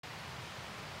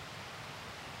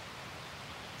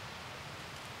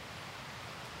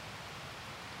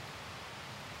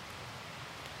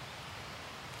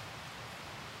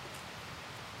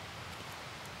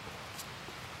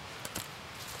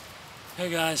Hey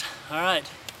guys, alright,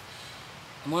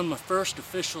 I'm on my first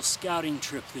official scouting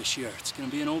trip this year. It's going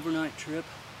to be an overnight trip.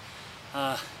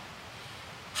 I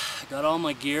got all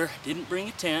my gear, didn't bring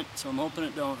a tent, so I'm hoping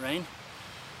it don't rain.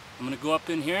 I'm going to go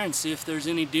up in here and see if there's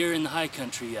any deer in the high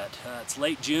country yet. It's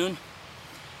late June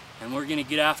and we're going to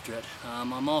get after it.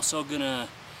 I'm also going to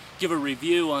give a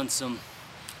review on some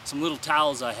little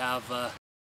towels I have.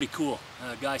 Pretty cool.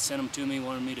 A guy sent them to me,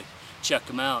 wanted me to check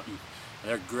them out, and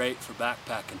they're great for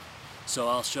backpacking. So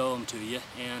I'll show them to you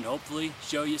and hopefully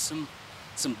show you some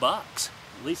bucks,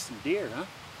 at least some deer, huh?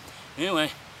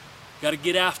 Anyway, got to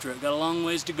get after it. Got a long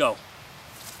ways to go.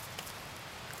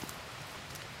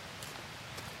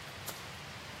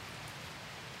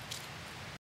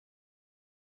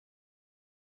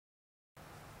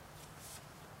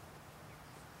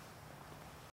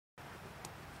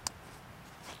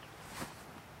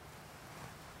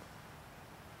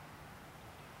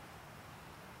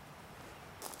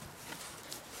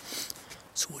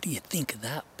 So what do you think of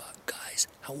that buck, guys?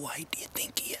 How wide do you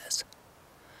think he is?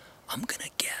 I'm gonna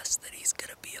guess that he's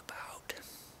gonna be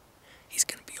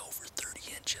over 30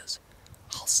 inches.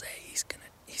 I'll say he's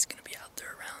gonna be out there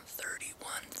around 31,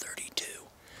 32.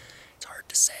 It's hard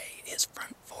to say. His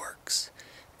front forks,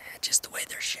 just the way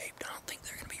they're shaped, I don't think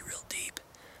they're gonna be real deep.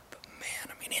 But man,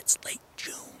 I mean, it's late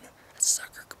June. That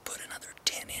sucker could put another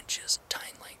 10 inches of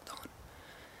tine length on.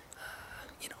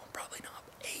 You know, probably not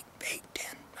 8,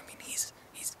 10. I mean, he's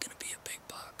gonna be a big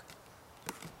buck.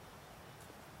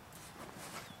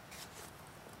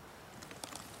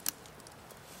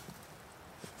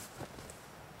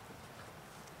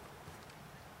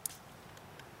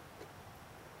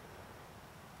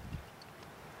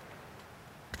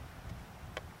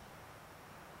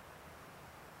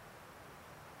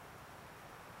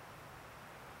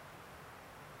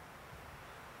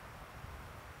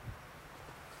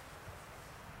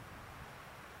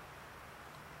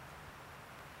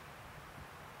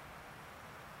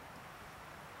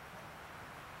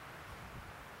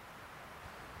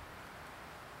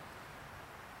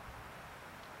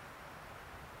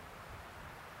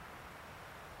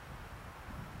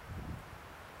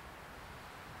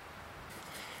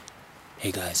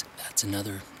 Hey guys, that's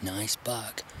another nice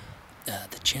buck.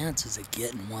 The chances of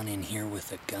getting one in here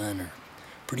with a gun are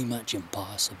pretty much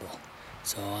impossible.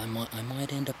 So I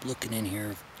might end up looking in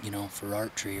here, you know, for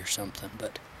archery or something.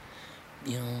 But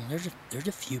you know, there's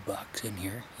a few bucks in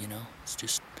here. You know, it's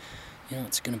just, you know,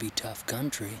 it's gonna be tough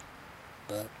country.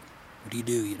 But what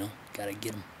do? You know, gotta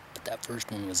get them. But that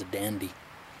first one was a dandy.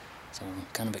 So I'm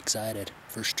kind of excited.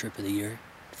 First trip of the year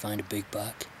to find a big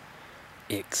buck.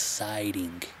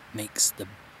 Exciting. Makes the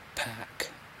pack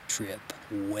trip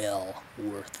well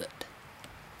worth it.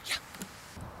 Yeah.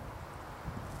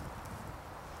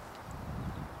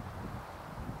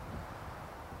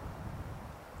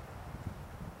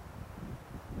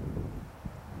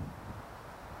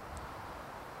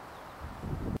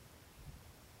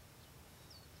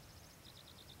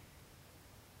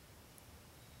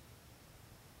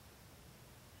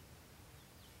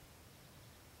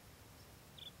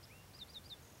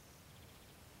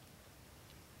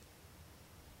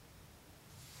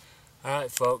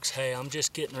 Alright folks, hey, I'm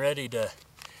just getting ready to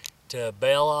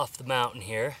bail off the mountain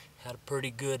here. Had a pretty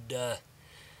good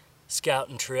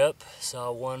scouting trip.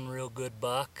 Saw one real good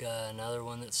buck, another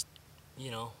one that's, you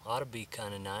know, ought to be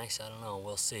kind of nice. I don't know,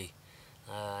 we'll see.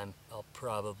 I'll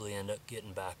probably end up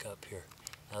getting back up here.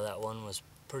 Now that one was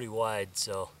pretty wide,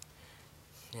 so,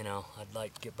 you know, I'd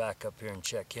like to get back up here and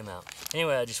check him out.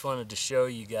 Anyway, I just wanted to show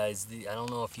you guys, I don't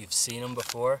know if you've seen them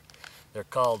before. They're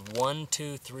called 1,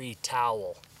 2, 3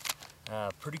 towel.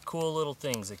 Pretty cool little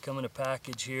things. They come in a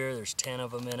package here. There's 10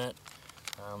 of them in it.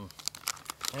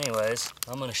 Anyways,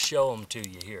 I'm going to show them to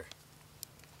you here.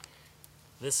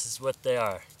 This is what they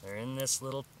are. They're in these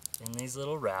little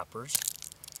wrappers.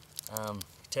 You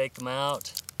take them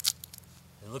out.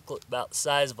 They look about the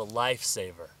size of a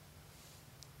lifesaver.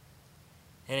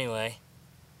 Anyway,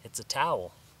 it's a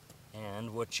towel,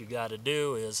 and what you got to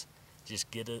do is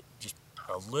just just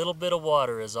a little bit of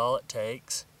water is all it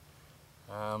takes.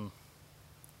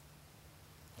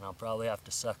 And I'll probably have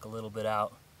to suck a little bit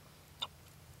out.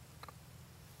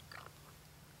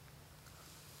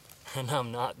 And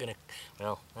I'm not gonna,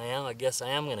 well, I guess I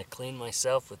am gonna clean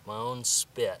myself with my own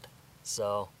spit.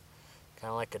 So,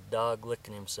 kind of like a dog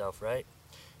licking himself, right?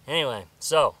 Anyway,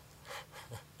 so,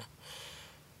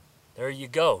 there you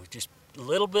go. Just a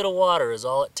little bit of water is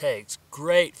all it takes.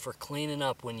 Great for cleaning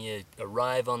up when you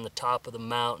arrive on the top of the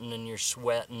mountain and you're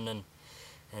sweating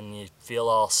and you feel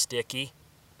all sticky.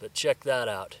 But check that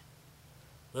out.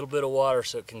 A little bit of water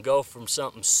so it can go from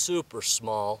something super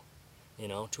small, you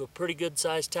know, to a pretty good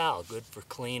sized towel. Good for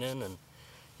cleaning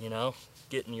you know,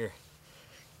 getting your,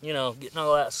 getting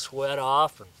all that sweat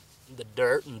off and the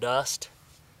dirt and dust.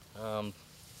 I'll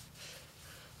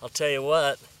tell you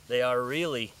what, they are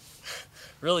really,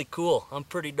 really cool. I'm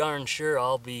pretty darn sure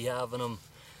I'll be having them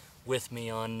with me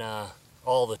on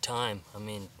all the time. I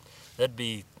mean, that'd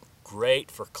be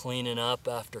great for cleaning up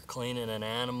after cleaning an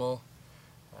animal.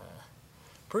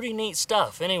 Pretty neat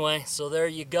stuff. Anyway, so there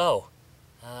you go.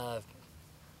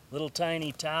 Little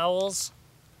tiny towels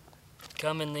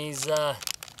come in these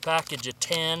package of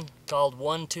 10 called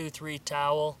 123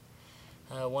 Towel.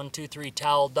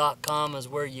 123towel.com is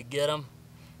where you get them.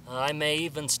 I may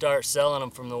even start selling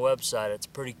them from the website. It's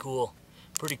pretty cool.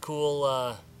 Pretty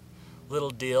cool little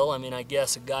deal. I mean, I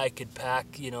guess a guy could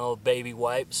pack, baby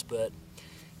wipes, but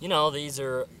these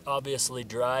are obviously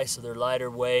dry, so they're lighter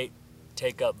weight,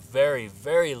 take up very,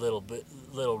 very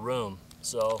little room.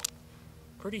 So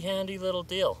pretty handy little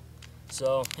deal.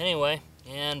 So anyway,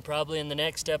 and probably in the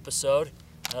next episode,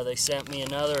 they sent me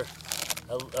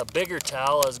a bigger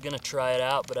towel. I was gonna try it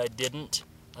out, but I didn't.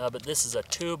 But this is a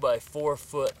 2x4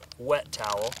 foot wet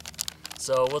towel.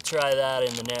 So we'll try that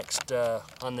in the next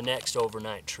on the next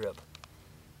overnight trip.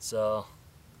 So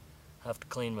I have to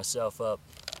clean myself up.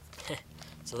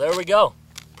 So there we go.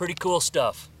 Pretty cool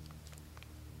stuff.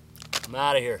 I'm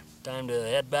out of here. Time to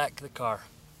head back to the car.